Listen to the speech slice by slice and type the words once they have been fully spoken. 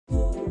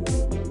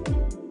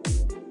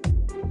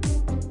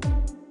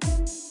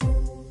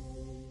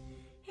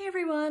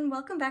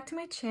welcome back to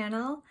my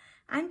channel.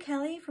 I'm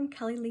Kelly from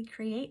Kelly Lee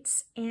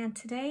Creates, and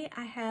today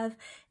I have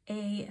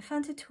a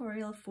fun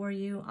tutorial for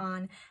you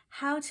on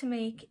how to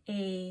make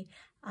a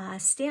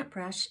stamp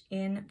brush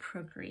in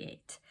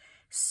Procreate.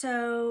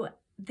 So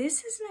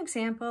this is an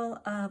example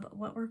of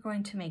what we're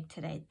going to make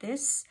today.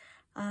 This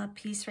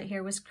piece right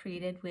here was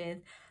created with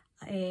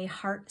a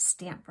heart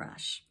stamp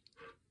brush.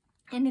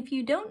 And if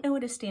you don't know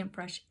what a stamp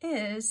brush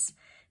is,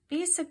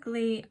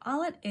 basically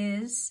all it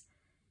is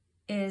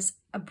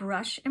a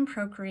brush in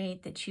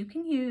Procreate that you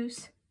can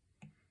use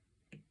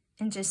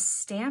and just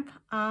stamp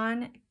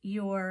on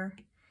your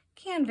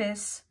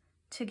canvas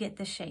to get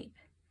the shape.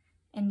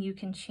 And you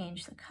can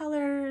change the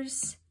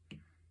colors,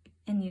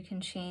 and you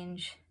can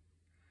change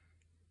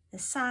the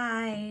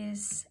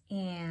size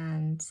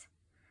and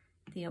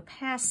the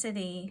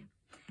opacity.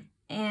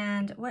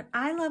 And what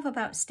I love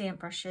about stamp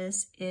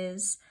brushes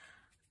is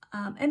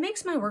it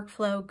makes my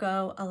workflow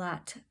go a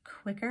lot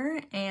quicker,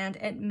 and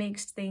it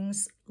makes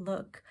things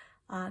look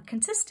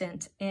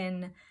consistent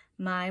in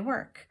my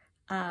work.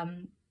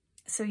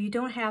 So you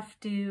don't have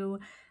to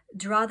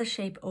draw the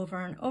shape over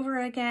and over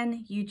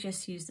again. You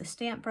just use the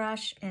stamp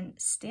brush and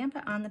stamp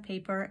it on the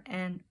paper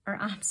on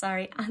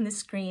the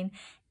screen,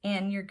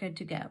 and you're good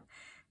to go.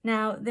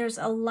 Now, there's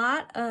a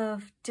lot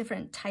of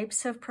different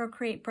types of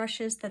Procreate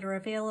brushes that are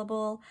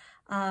available.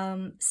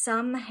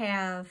 Some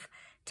have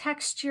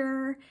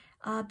texture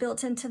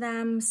built into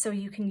them, so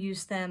you can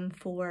use them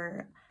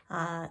for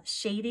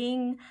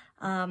shading.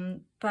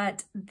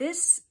 But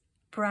this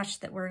brush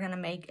that we're gonna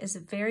make is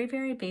very,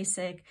 very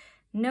basic,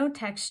 no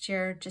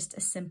texture, just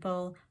a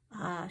simple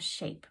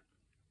shape.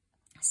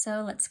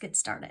 So let's get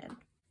started.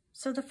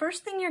 So the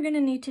first thing you're gonna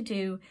need to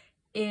do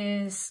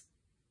is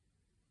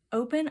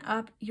open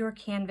up your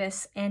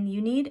canvas, and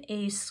you need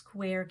a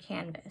square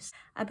canvas.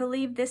 I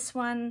believe this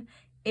one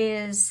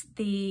is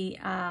the,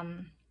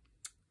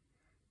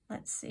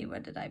 let's see,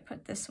 what did I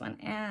put this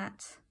one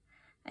at?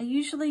 I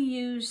usually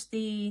use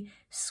the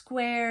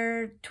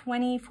square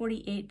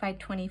 2048 by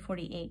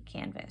 2048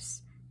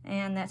 canvas,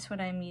 and that's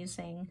what I'm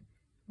using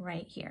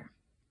right here.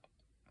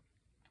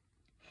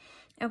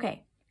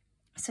 Okay,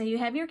 so you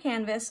have your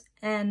canvas,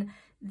 and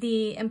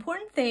the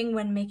important thing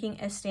when making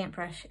a stamp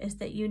brush is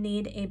that you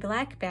need a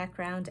black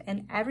background,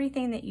 and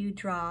everything that you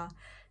draw,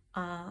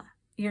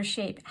 your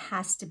shape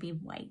has to be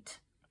white.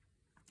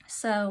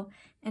 So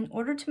in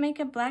order to make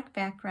a black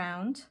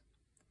background,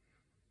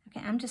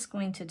 okay, I'm just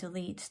going to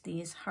delete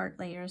these heart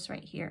layers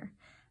right here.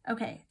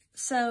 Okay,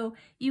 so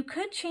you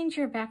could change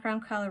your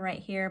background color right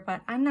here,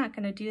 but I'm not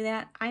going to do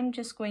that. I'm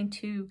just going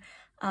to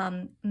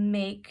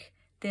make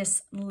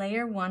this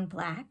layer 1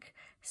 black.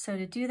 So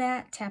to do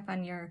that, tap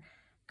on your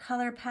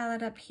color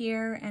palette up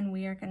here, and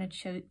we are going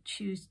to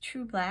choose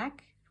True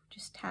Black.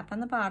 Just tap on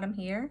the bottom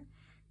here,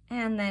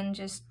 and then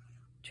just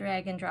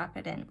drag and drop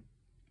it in.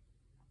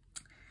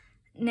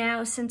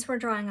 Now, since we're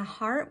drawing a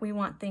heart, we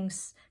want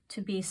things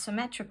to be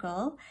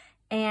symmetrical,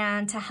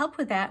 and to help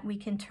with that, we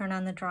can turn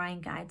on the drawing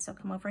guide. So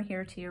come over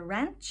here to your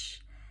wrench,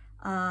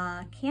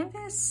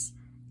 canvas,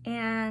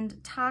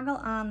 and toggle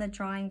on the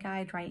drawing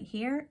guide right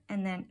here,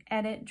 and then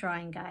edit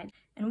drawing guide.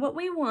 And what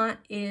we want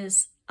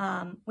is,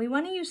 we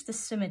want to use the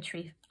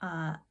symmetry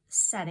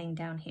setting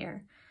down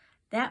here.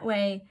 That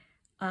way,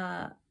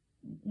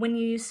 when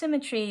you use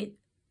symmetry,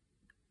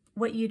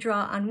 what you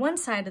draw on one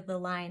side of the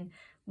line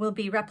will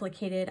be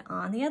replicated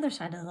on the other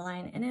side of the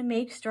line, and it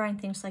makes drawing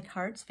things like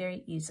hearts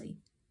very easy.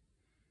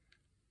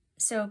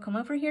 So come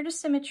over here to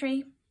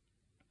symmetry,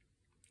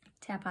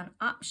 tap on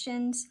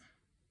options,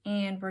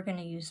 and we're going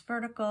to use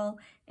vertical.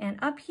 And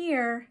up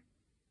here,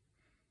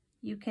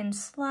 you can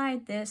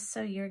slide this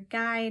so your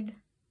guide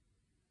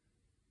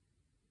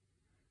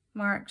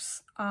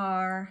marks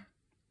are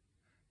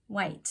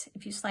white.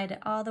 If you slide it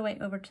all the way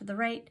over to the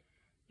right,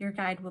 your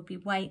guide will be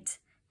white.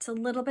 It's a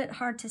little bit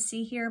hard to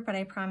see here, but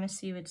I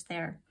promise you it's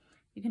there.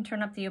 You can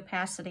turn up the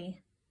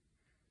opacity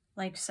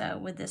like so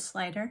with this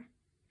slider,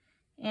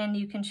 and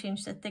you can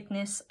change the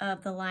thickness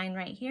of the line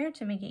right here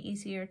to make it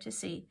easier to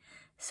see.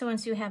 So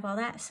once you have all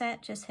that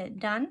set, just hit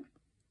done,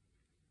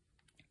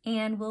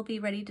 and we'll be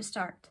ready to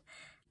start.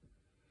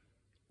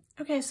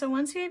 Okay, so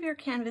once you have your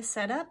canvas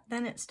set up,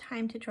 then it's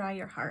time to draw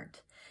your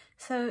heart.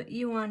 So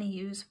you want to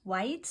use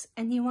white,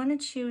 and you want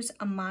to choose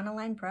a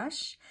monoline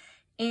brush.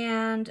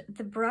 And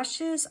the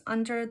brushes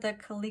under the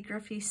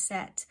calligraphy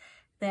set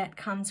that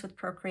comes with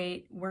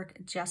Procreate work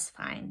just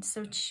fine.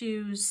 So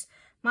choose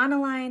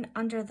monoline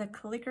under the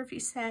calligraphy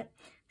set,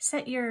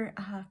 set your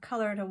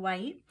color to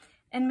white,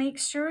 and make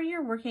sure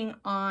you're working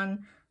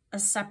on a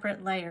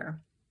separate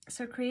layer.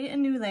 So create a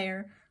new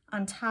layer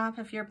on top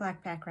of your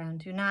black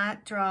background. Do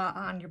not draw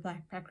on your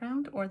black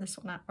background or this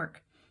will not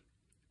work.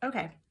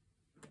 Okay,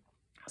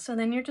 so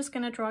then you're just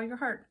gonna draw your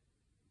heart.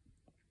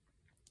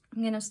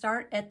 I'm going to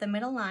start at the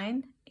middle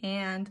line,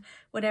 and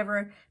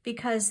whatever,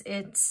 because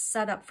it's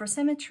set up for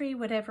symmetry,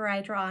 whatever I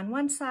draw on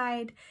one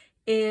side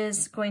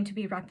is going to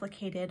be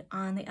replicated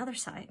on the other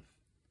side.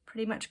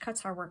 Pretty much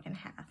cuts our work in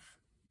half.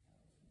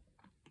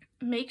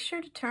 Make sure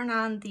to turn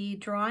on the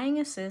drawing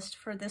assist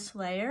for this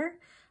layer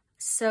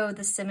so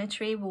the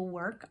symmetry will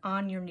work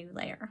on your new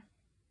layer.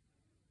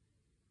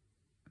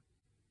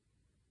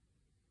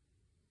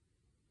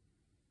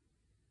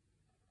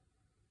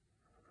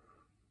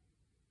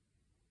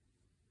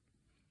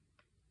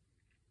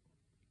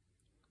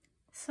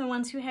 So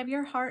once you have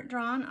your heart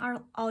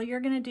drawn, all you're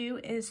going to do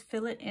is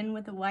fill it in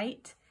with the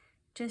white.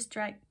 Just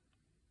drag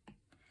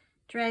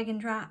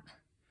and drop.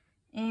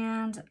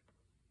 And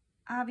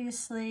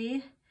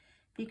obviously,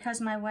 because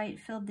my white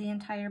filled the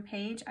entire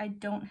page, I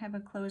don't have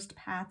a closed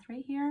path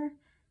right here.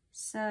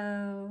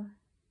 So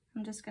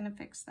I'm just going to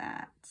fix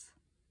that.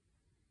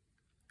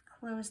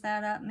 Close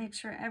that up, make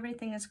sure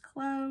everything is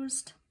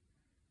closed.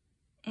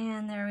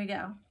 And there we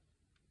go.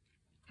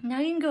 Now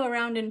you can go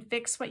around and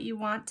fix what you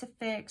want to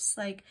fix,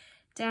 like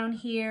down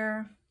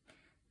here,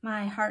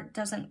 my heart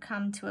doesn't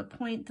come to a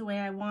point the way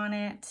I want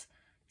it.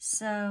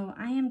 So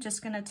I am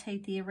just going to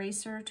take the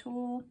eraser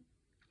tool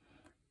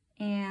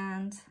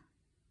and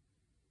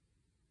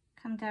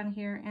come down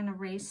here and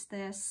erase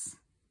this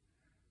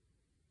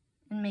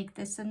and make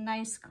this a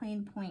nice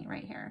clean point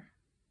right here.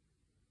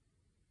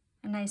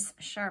 A nice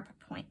sharp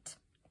point.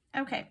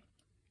 Okay.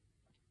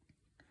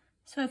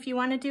 So if you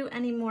want to do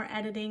any more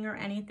editing or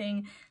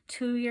anything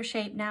to your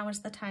shape, now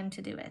is the time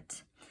to do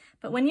it.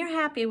 But when you're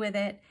happy with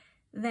it,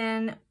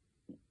 then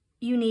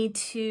you need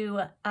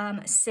to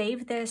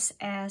save this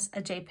as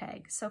a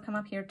JPEG. So come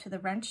up here to the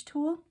wrench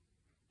tool,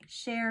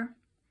 share,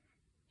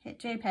 hit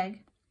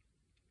JPEG,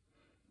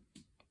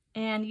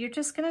 and you're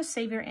just going to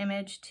save your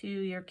image to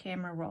your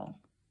camera roll.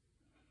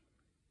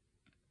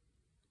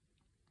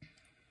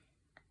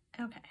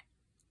 Okay.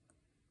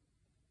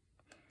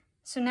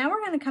 So now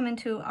we're going to come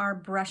into our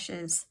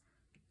brushes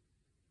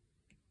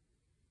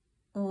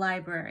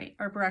library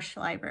or brush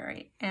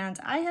library, and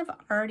I have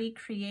already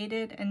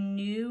created a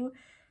new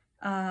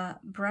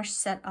brush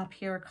set up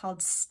here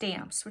called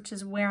stamps, which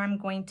is where I'm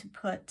going to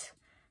put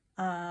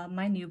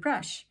my new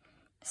brush.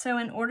 So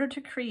in order to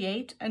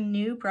create a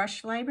new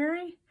brush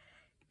library,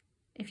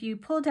 if you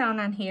pull down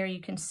on here, you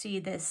can see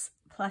this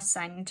plus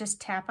sign. You just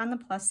tap on the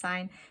plus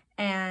sign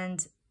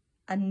and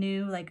a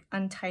new like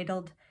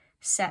untitled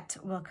set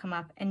will come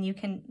up, and you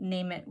can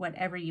name it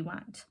whatever you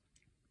want.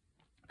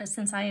 But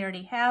since I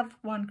already have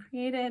one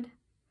created,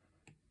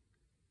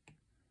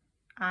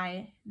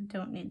 I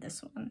don't need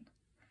this one.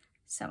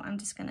 So I'm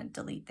just going to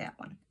delete that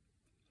one.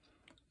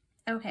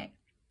 Okay.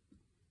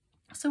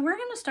 So we're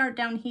going to start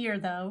down here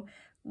though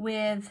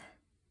with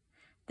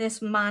this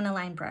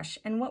monoline brush.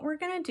 And what we're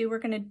going to do, we're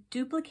going to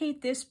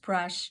duplicate this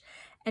brush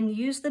and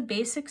use the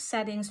basic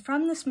settings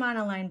from this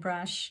monoline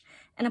brush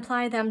and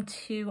apply them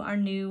to our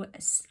new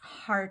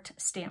heart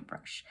stamp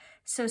brush.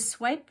 So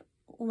swipe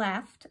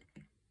left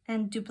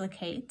and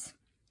duplicate.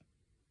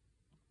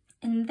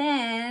 And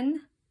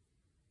then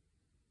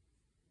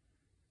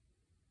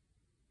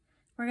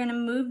we're going to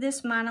move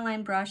this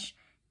monoline brush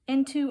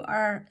into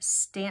our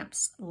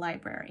stamps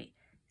library.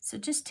 So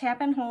just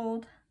tap and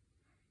hold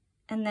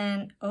and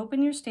then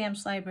open your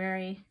stamps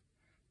library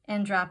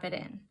and drop it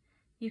in.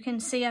 You can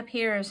see up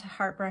here is a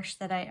heart brush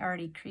that I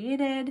already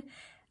created.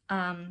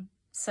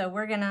 So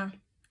we're going to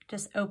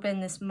just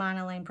open this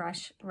monoline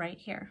brush right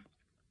here.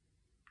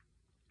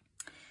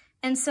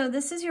 And so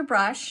this is your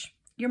brush,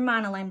 your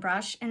monoline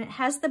brush, and it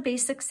has the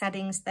basic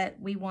settings that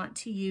we want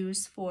to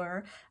use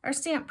for our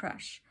stamp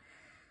brush.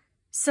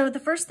 So the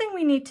first thing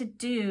we need to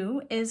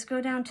do is go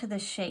down to the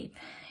shape,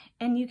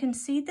 and you can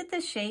see that the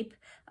shape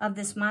of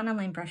this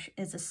monoline brush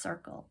is a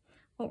circle.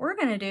 What we're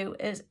going to do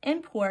is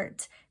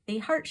import the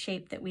heart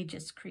shape that we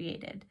just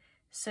created.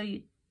 So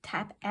you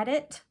tap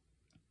Edit,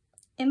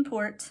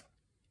 Import,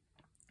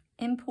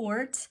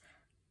 Import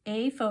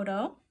a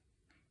photo,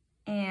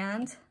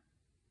 and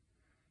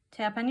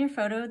tap on your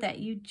photo that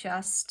you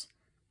just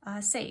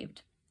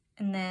saved,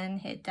 and then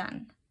hit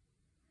Done.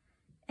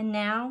 And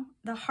now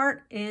the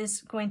heart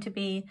is going to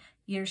be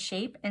your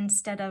shape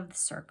instead of the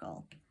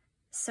circle.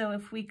 So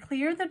if we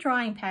clear the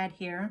drawing pad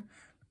here,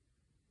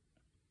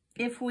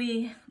 if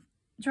we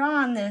draw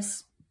on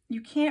this,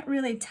 you can't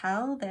really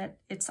tell that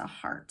it's a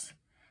heart.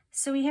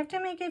 So we have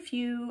to make a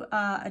few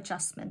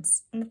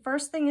adjustments. And the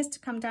first thing is to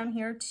come down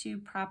here to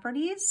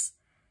Properties,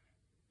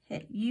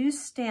 hit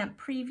Use Stamp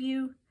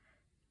Preview,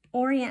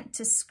 Orient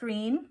to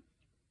Screen,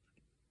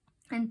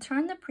 and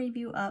turn the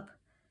preview up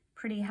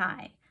pretty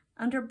high.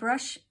 Under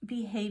Brush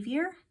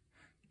Behavior,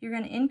 you're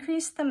going to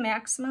increase the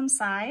maximum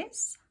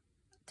size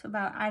to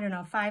about,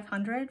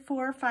 500, 400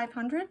 or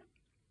 500.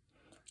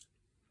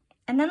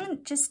 And then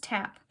just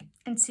tap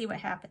and see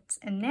what happens.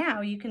 And now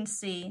you can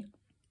see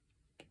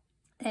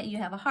that you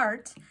have a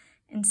heart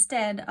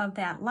instead of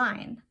that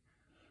line.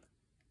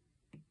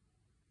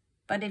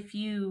 But if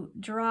you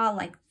draw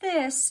like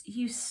this,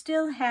 you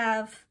still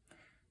have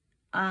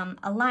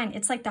a line.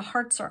 It's like the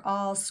hearts are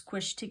all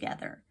squished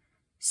together.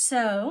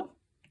 So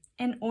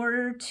in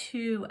order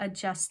to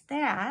adjust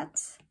that,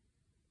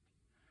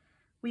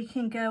 we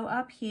can go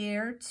up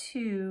here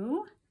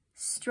to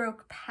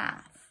Stroke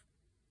Path.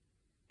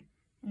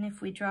 And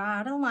if we draw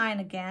out a line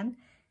again,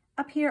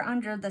 up here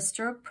under the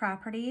stroke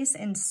properties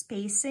and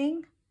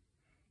spacing,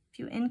 if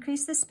you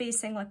increase the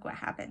spacing, look what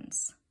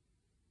happens.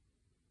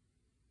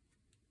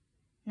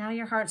 Now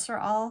your hearts are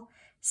all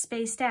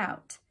spaced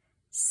out.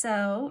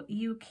 So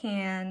you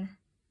can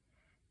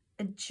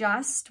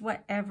adjust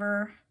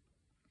whatever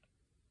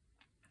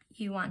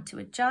you want to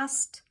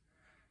adjust.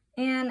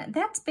 And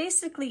that's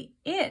basically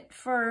it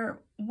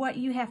for what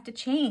you have to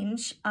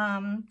change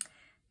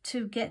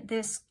to get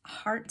this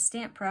heart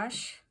stamp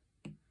brush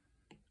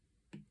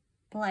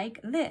like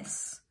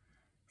this.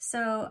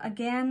 So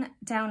again,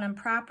 down in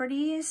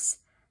properties,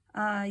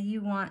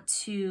 you want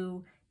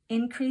to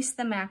increase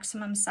the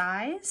maximum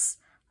size,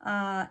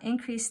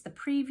 increase the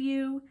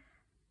preview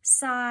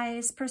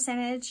size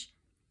percentage,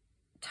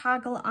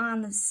 toggle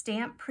on the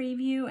stamp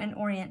preview and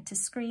orient to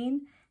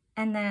screen,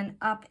 and then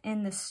up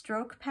in the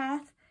stroke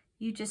path,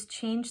 you just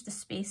change the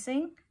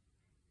spacing.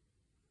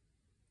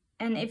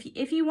 And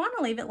if you want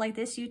to leave it like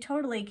this, you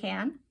totally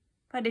can.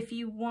 But if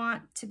you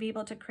want to be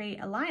able to create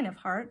a line of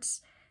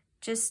hearts,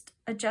 just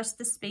adjust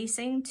the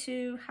spacing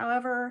to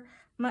however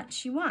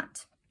much you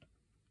want.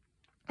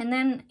 And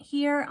then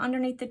here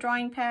underneath the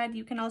drawing pad,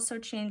 you can also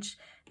change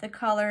the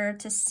color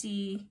to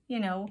see, you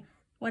know,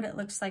 what it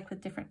looks like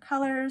with different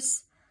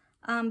colors.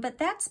 But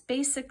that's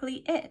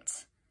basically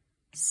it.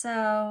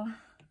 So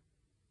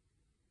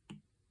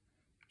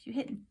if you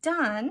hit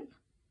done,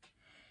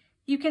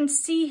 you can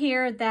see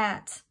here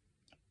that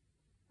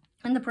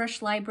in the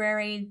brush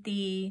library,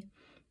 the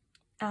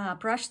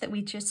brush that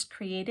we just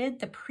created,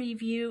 the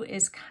preview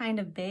is kind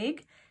of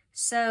big.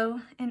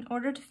 So in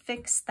order to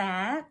fix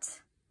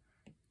that,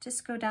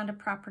 just go down to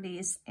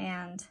properties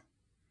and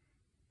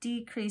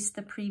decrease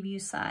the preview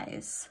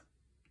size.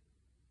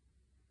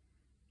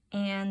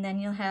 And then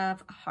you'll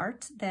have a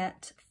heart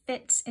that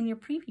fits in your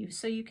preview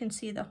so you can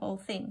see the whole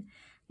thing.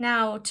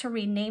 Now to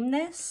rename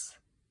this,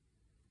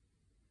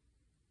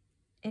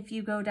 if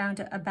you go down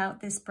to About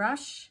This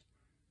Brush,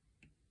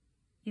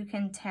 you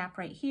can tap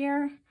right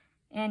here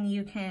and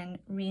you can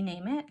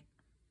rename it.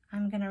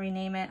 I'm going to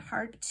rename it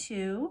Heart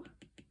 2,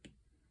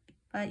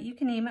 but you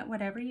can name it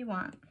whatever you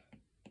want.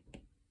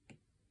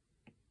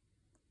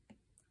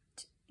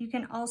 You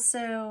can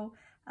also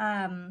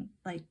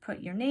like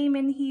put your name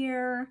in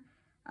here.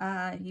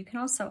 You can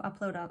also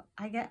upload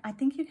I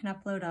think you can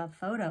upload a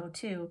photo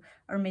too,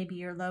 or maybe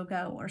your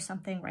logo or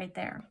something right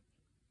there.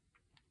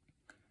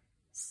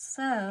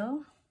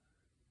 So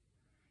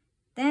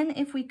then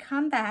if we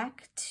come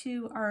back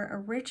to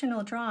our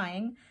original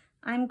drawing,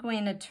 I'm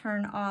going to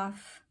turn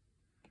off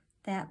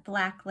that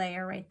black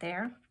layer right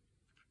there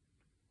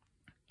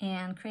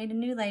and create a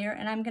new layer,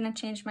 and I'm going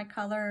to change my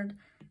color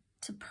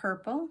to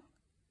purple,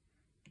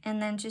 and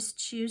then just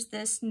choose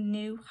this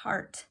new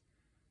heart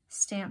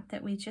stamp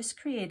that we just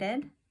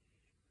created.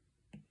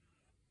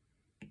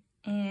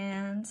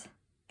 And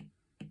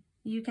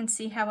you can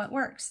see how it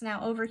works.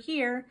 Now over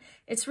here,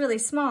 it's really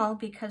small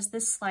because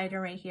this slider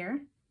right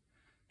here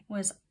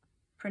was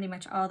pretty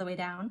much all the way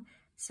down.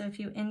 So if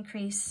you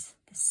increase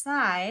the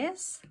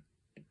size,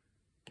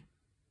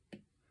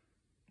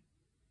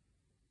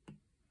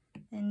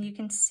 then you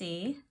can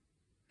see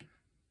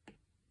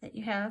that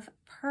you have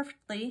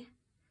perfectly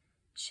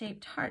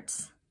shaped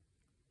hearts.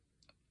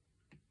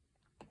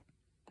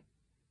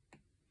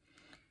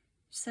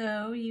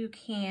 So you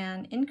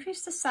can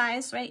increase the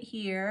size right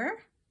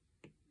here.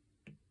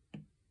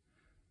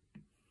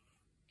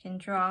 You can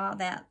draw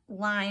that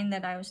line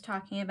that I was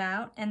talking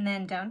about, and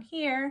then down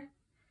here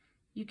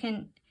you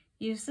can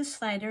use the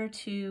slider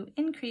to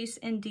increase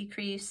and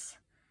decrease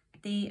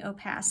the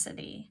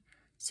opacity.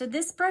 So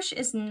this brush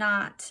is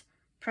not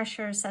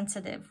pressure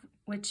sensitive,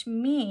 which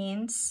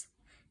means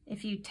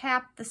if you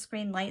tap the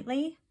screen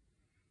lightly,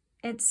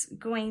 it's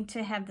going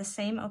to have the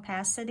same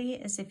opacity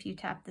as if you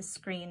tap the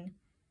screen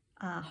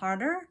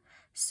harder.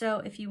 So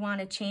if you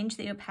want to change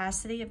the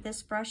opacity of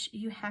this brush,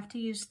 you have to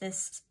use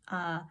this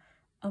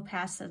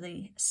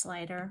opacity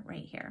slider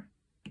right here.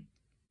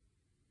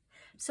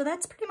 So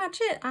that's pretty much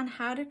it on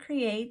how to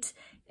create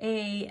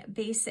a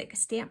basic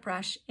stamp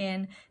brush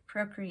in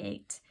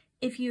Procreate.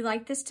 If you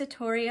like this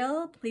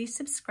tutorial, please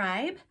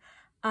subscribe,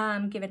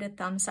 give it a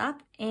thumbs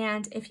up,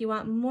 and if you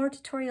want more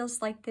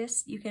tutorials like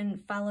this, you can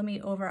follow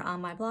me over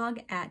on my blog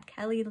at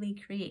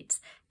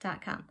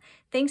kellyleecreates.com.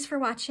 Thanks for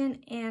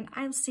watching, and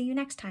I'll see you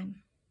next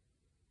time.